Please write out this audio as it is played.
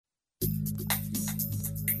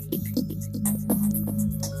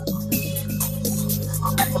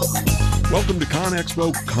Welcome to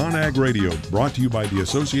ConExpo ConAg Radio, brought to you by the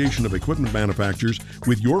Association of Equipment Manufacturers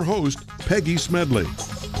with your host, Peggy Smedley.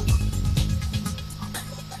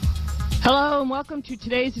 Hello and welcome to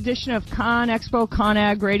today's edition of ConExpo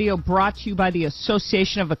ConAg Radio, brought to you by the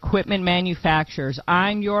Association of Equipment Manufacturers.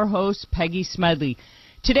 I'm your host, Peggy Smedley.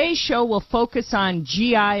 Today's show will focus on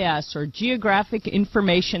GIS, or Geographic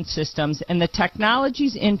Information Systems, and the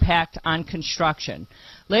technology's impact on construction.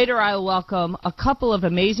 Later, I will welcome a couple of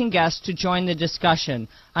amazing guests to join the discussion.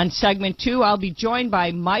 On segment 2, I'll be joined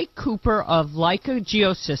by Mike Cooper of Leica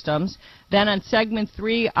Geosystems. Then on segment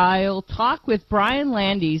 3, I'll talk with Brian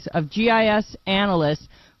Landis of GIS Analyst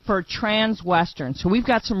for Transwestern. So we've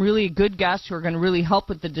got some really good guests who are going to really help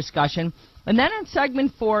with the discussion. And then in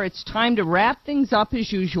segment 4, it's time to wrap things up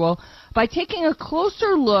as usual by taking a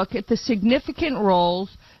closer look at the significant roles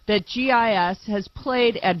that GIS has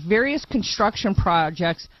played at various construction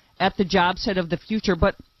projects at the job site of the future,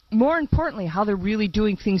 but more importantly, how they're really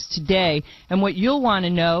doing things today and what you'll want to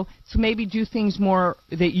know to maybe do things more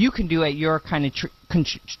that you can do at your kind of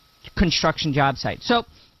construction job site. So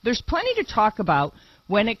there's plenty to talk about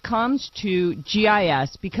when it comes to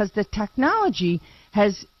GIS because the technology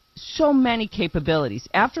has so many capabilities.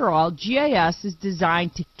 After all, GIS is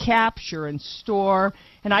designed to capture and store,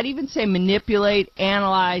 and I'd even say manipulate,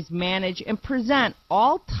 analyze, manage, and present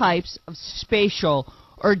all types of spatial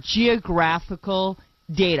or geographical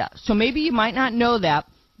data. So maybe you might not know that,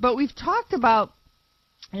 but we've talked about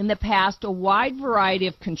in the past a wide variety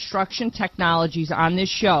of construction technologies on this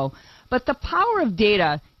show, but the power of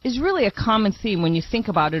data is really a common theme when you think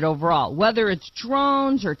about it overall. Whether it's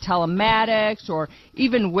drones or telematics or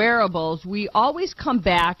even wearables, we always come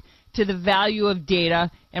back to the value of data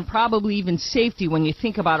and probably even safety when you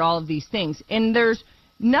think about all of these things. And there's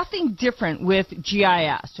nothing different with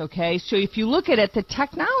GIS, okay? So if you look at it, the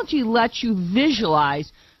technology lets you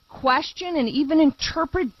visualize, question, and even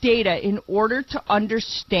interpret data in order to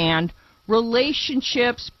understand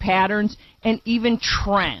relationships, patterns, and even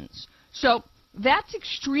trends. So that's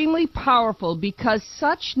extremely powerful because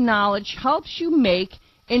such knowledge helps you make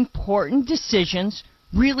important decisions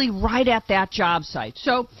really right at that job site.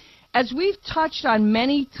 So as we've touched on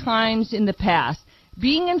many times in the past,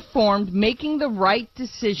 being informed, making the right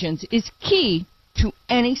decisions is key to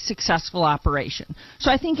any successful operation. So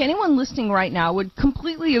I think anyone listening right now would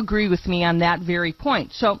completely agree with me on that very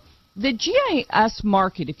point. So the GIS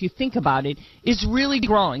market, if you think about it, is really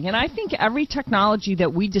growing. And I think every technology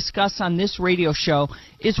that we discuss on this radio show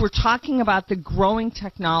is we're talking about the growing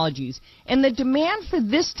technologies. And the demand for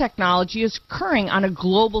this technology is occurring on a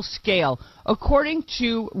global scale, according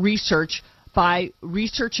to research by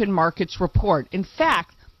Research and Markets Report. In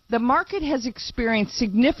fact, the market has experienced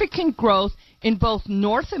significant growth in both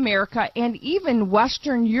North America and even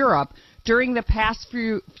Western Europe during the past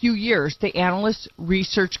few years, the Analyst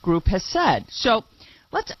Research Group has said. So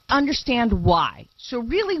let's understand why. So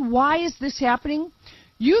really, why is this happening?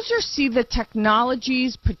 Users see the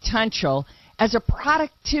technology's potential as a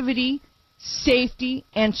productivity, safety,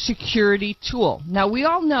 and security tool. Now, we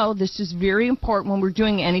all know this is very important when we're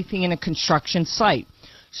doing anything in a construction site.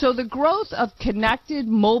 So the growth of connected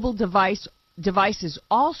mobile devices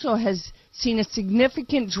also has seen a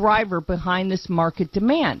significant driver behind this market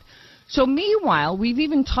demand. So meanwhile, we've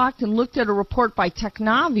even talked and looked at a report by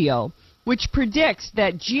Technavio, which predicts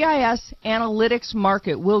that GIS analytics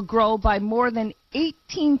market will grow by more than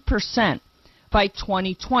 18% by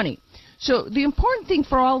 2020. So the important thing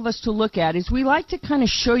for all of us to look at is we like to kind of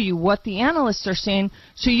show you what the analysts are saying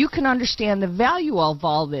so you can understand the value of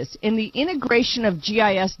all this. And the integration of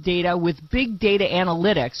GIS data with big data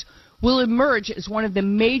analytics will emerge as one of the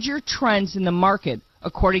major trends in the market,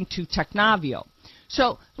 according to Technavio.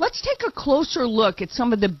 So let's take a closer look at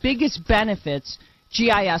some of the biggest benefits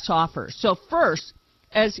GIS offers. So first,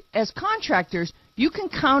 as contractors, you can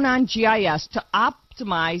count on GIS to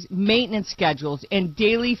optimize maintenance schedules and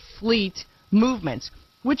daily fleet movements,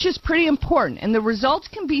 which is pretty important. And the results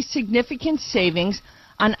can be significant savings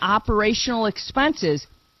on operational expenses,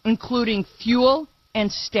 including fuel and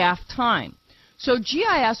staff time. So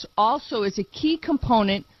GIS also is a key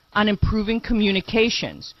component on improving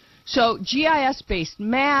communications. So GIS-based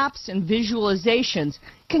maps and visualizations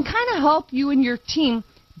can kind of help you and your team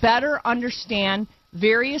better understand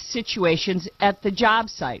various situations at the job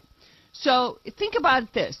site. So think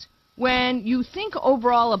about this. When you think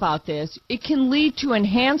overall about this, it can lead to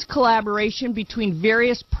enhanced collaboration between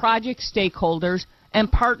various project stakeholders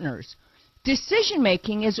and partners.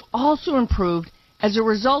 Decision-making is also improved as a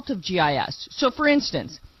result of GIS. So for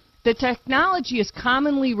instance, the technology is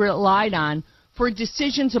commonly relied on for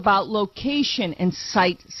decisions about location and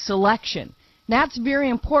site selection. That's very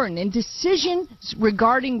important. And decisions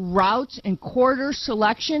regarding routes and corridor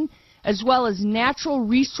selection, as well as natural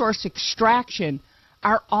resource extraction,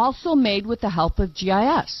 are also made with the help of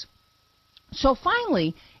GIS. So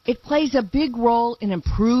finally, it plays a big role in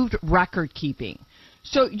improved record keeping.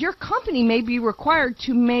 So your company may be required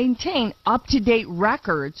to maintain up-to-date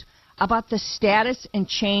records about the status and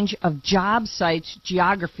change of job sites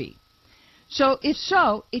geography. So if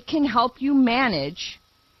so, it can help you manage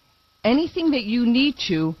anything that you need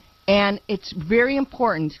to, and it's very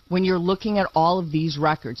important when you're looking at all of these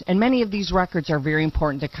records. And many of these records are very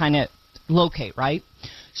important to kind of locate, right?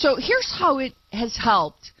 So here's how it has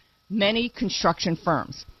helped many construction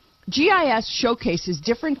firms. GIS showcases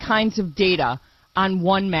different kinds of data on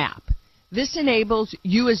one map. This enables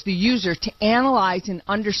you as the user to analyze and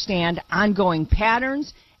understand ongoing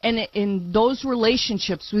patterns and in those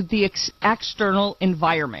relationships with the external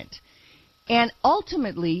environment. And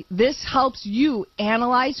ultimately, this helps you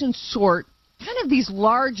analyze and sort kind of these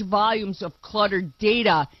large volumes of cluttered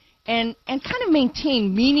data and kind of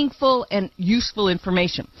maintain meaningful and useful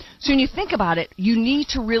information. So when you think about it, you need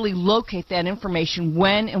to really locate that information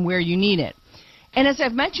when and where you need it. And as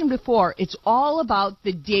I've mentioned before, it's all about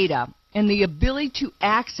the data and the ability to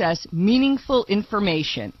access meaningful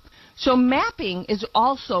information. So mapping is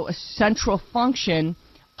also a central function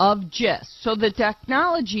of GIS. So the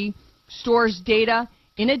technology stores data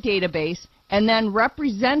in a database and then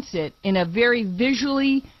represents it in a very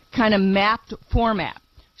visually kind of mapped format.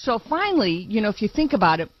 So finally, if you think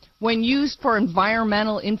about it, when used for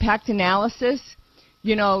environmental impact analysis,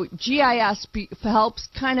 GIS helps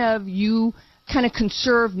you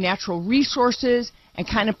conserve natural resources and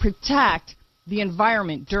kind of protect the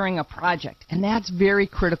environment during a project. And that's very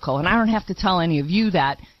critical. And I don't have to tell any of you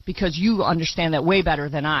that because you understand that way better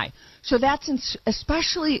than I. So that's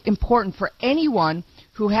especially important for anyone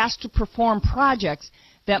who has to perform projects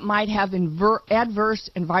that might have adverse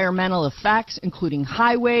environmental effects, including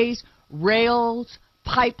highways, rails,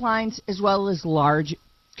 pipelines, as well as large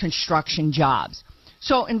construction jobs.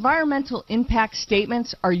 So environmental impact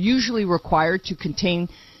statements are usually required to contain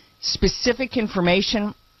specific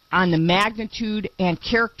information on the magnitude and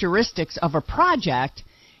characteristics of a project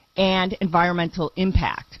and environmental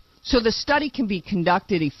impact. So the study can be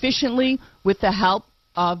conducted efficiently with the help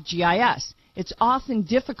of GIS. It's often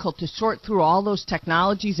difficult to sort through all those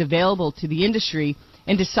technologies available to the industry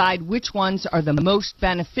and decide which ones are the most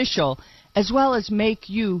beneficial, as well as make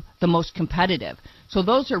you the most competitive. So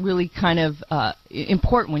those are really kind of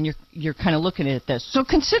important when you're kind of looking at this. So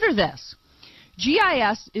consider this.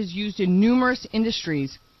 GIS is used in numerous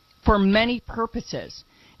industries for many purposes.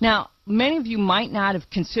 Now, many of you might not have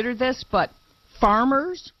considered this, but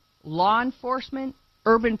farmers, law enforcement,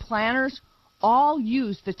 urban planners all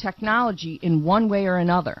use the technology in one way or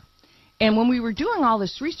another. And when we were doing all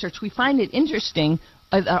this research, we find it interesting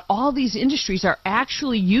that all these industries are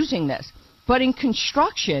actually using this. But in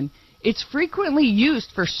construction, it's frequently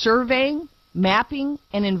used for surveying, mapping,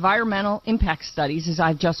 and environmental impact studies, as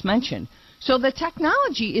I've just mentioned. So the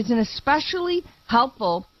technology is an especially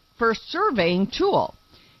helpful for surveying tool.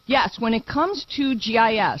 Yes, when it comes to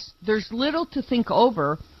GIS, there's little to think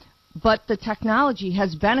over, but the technology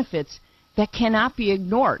has benefits that cannot be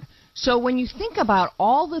ignored. So when you think about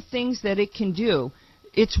all the things that it can do,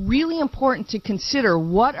 it's really important to consider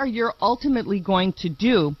what are you ultimately going to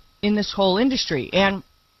do in this whole industry. And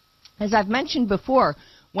as I've mentioned before,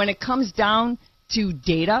 when it comes down to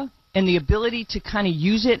data and the ability to kind of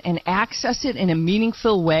use it and access it in a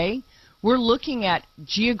meaningful way, we're looking at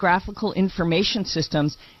geographical information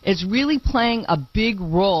systems as really playing a big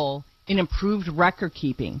role in improved record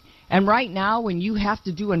keeping. And right now, when you have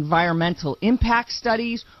to do environmental impact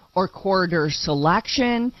studies or corridor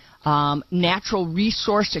selection, natural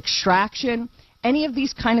resource extraction, any of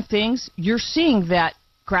these kind of things, you're seeing that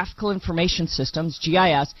graphical information systems,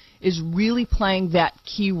 GIS, is really playing that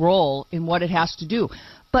key role in what it has to do.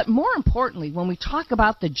 But more importantly, when we talk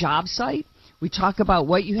about the job site, we talk about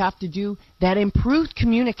what you have to do, that improved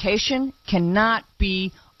communication cannot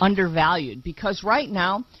be undervalued, because right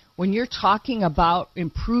now, when you're talking about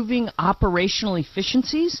improving operational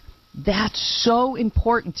efficiencies, that's so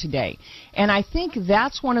important today. And I think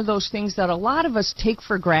that's one of those things that a lot of us take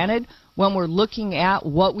for granted when we're looking at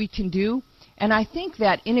what we can do. And I think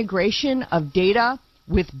that integration of data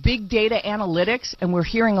with big data analytics, and we're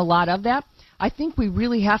hearing a lot of that, I think we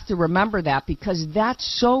really have to remember that, because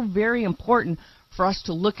that's so very important for us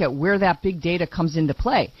to look at where that big data comes into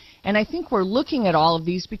play. And I think we're looking at all of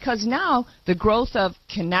these because now the growth of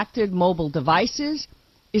connected mobile devices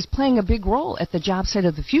is playing a big role at the job site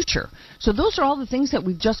of the future. So those are all the things that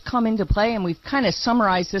we've just come into play, and we've kind of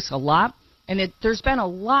summarized this a lot. And there's been a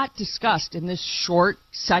lot discussed in this short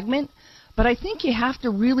segment, but I think you have to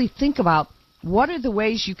really think about what are the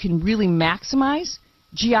ways you can really maximize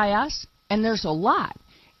GIS, and there's a lot.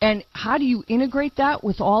 And how do you integrate that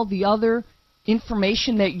with all the other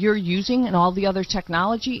information that you're using and all the other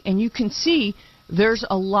technology? And you can see there's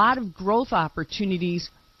a lot of growth opportunities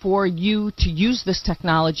for you to use this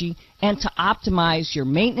technology and to optimize your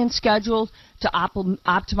maintenance schedule, to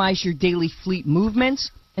optimize your daily fleet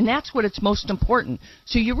movements. And that's what it's most important.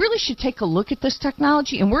 So you really should take a look at this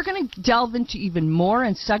technology. And we're going to delve into even more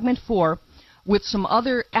in segment 4 with some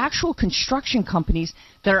other actual construction companies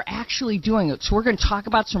that are actually doing it. So we're going to talk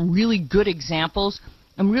about some really good examples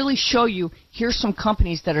and really show you here's some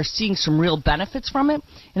companies that are seeing some real benefits from it.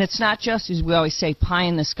 And it's not just, as we always say, pie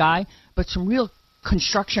in the sky, but some real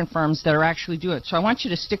construction firms that are actually doing it. So I want you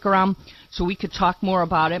to stick around so we could talk more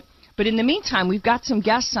about it. But in the meantime, we've got some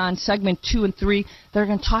guests on segment 2 and 3 that are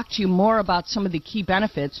going to talk to you more about some of the key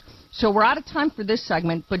benefits. So we're out of time for this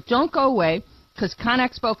segment, but don't go away, because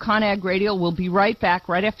ConExpo ConAg Radio will be right back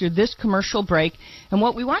right after this commercial break. And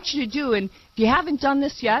what we want you to do, and if you haven't done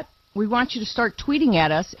this yet, we want you to start tweeting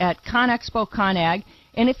at us at ConExpo ConAg.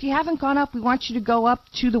 And if you haven't gone up, we want you to go up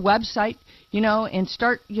to the website, and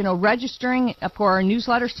start, registering for our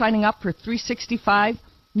newsletter, signing up for 365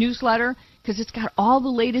 newsletter, because it's got all the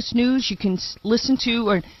latest news. You can listen to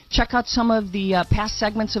or check out some of the past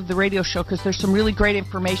segments of the radio show, because there's some really great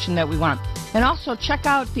information that we want. And also check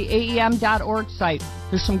out the AEM.org site.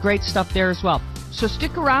 There's some great stuff there as well. So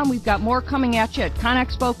stick around. We've got more coming at you at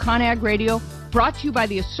ConExpo ConAg Radio, brought to you by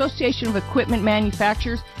the Association of Equipment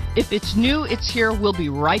Manufacturers. If it's new, it's here. We'll be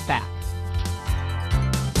right back.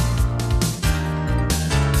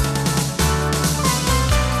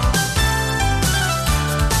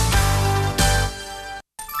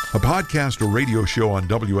 A podcast or radio show on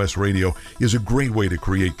WS Radio is a great way to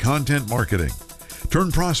create content marketing.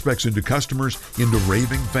 Turn prospects into customers into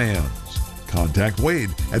raving fans. Contact Wade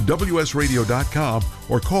at WSRadio.com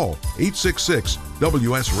or call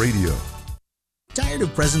 866-WS-RADIO. Tired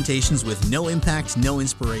of presentations with no impact, no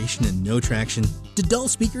inspiration, and no traction? Do dull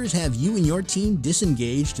speakers have you and your team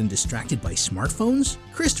disengaged and distracted by smartphones?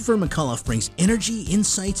 Christopher McCullough brings energy,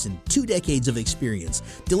 insights, and 2 decades of experience,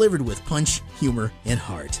 delivered with punch, humor, and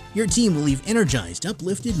heart. Your team will leave energized,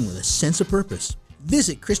 uplifted, and with a sense of purpose.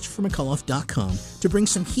 Visit ChristopherMcCullough.com to bring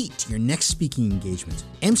some heat to your next speaking engagement.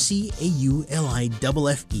 McCulloughe.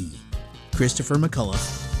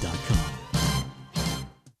 ChristopherMcCullough.com.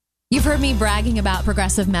 You've heard me bragging about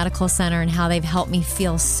Progressive Medical Center and how they've helped me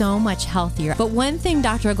feel so much healthier. But one thing,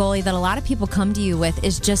 Dr. Agoli, that a lot of people come to you with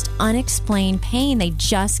is just unexplained pain. They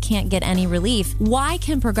just can't get any relief. Why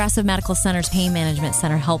can Progressive Medical Center's Pain Management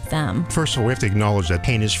Center help them? First of all, we have to acknowledge that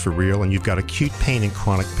pain is for real, and you've got acute pain and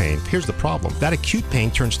chronic pain. Here's the problem. That acute pain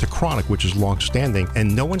turns to chronic, which is long-standing,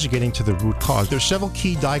 and no one's getting to the root cause. There's several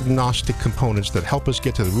key diagnostic components that help us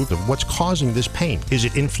get to the root of what's causing this pain. Is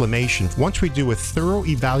it inflammation? Once we do a thorough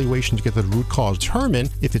evaluation to get the root cause, determine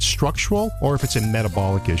if it's structural or if it's a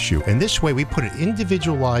metabolic issue. And this way, we put an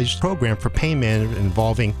individualized program for pain management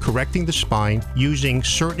involving correcting the spine, using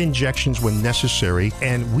certain injections when necessary,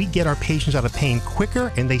 and we get our patients out of pain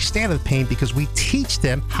quicker, and they stay out of pain because we teach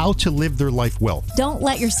them how to live their life well. Don't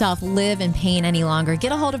let yourself live in pain any longer.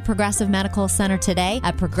 Get a hold of Progressive Medical Center today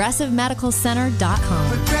at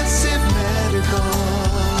ProgressiveMedicalCenter.com. Progressive Medical,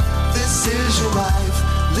 this is your life,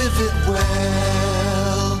 live it well.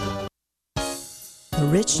 The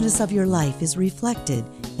richness of your life is reflected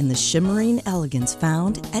in the shimmering elegance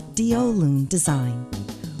found at Deolune Design.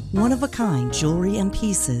 One-of-a-kind jewelry and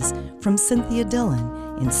pieces from Cynthia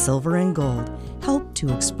Dillon in silver and gold help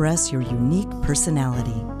to express your unique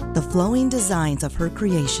personality. The flowing designs of her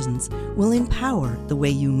creations will empower the way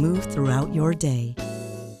you move throughout your day.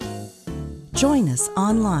 Join us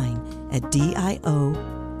online at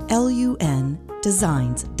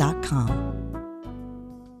DIOLUNdesigns.com.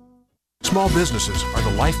 Small businesses are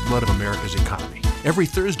the lifeblood of America's economy. Every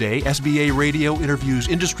Thursday, SBA Radio interviews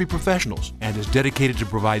industry professionals and is dedicated to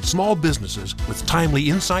provide small businesses with timely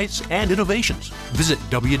insights and innovations. Visit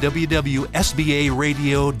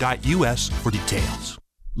www.sbaradio.us for details.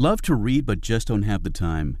 Love to read but just don't have the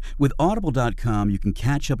time? With Audible.com, you can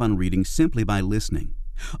catch up on reading simply by listening.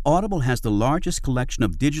 Audible has the largest collection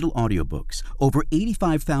of digital audiobooks, over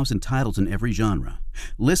 85,000 titles in every genre.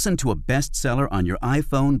 Listen to a bestseller on your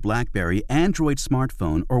iPhone, BlackBerry, Android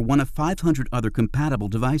smartphone, or one of 500 other compatible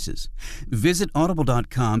devices. Visit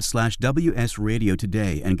audible.com/WSRadio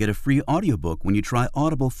today and get a free audiobook when you try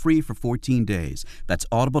Audible free for 14 days. That's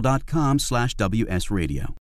audible.com/WSRadio.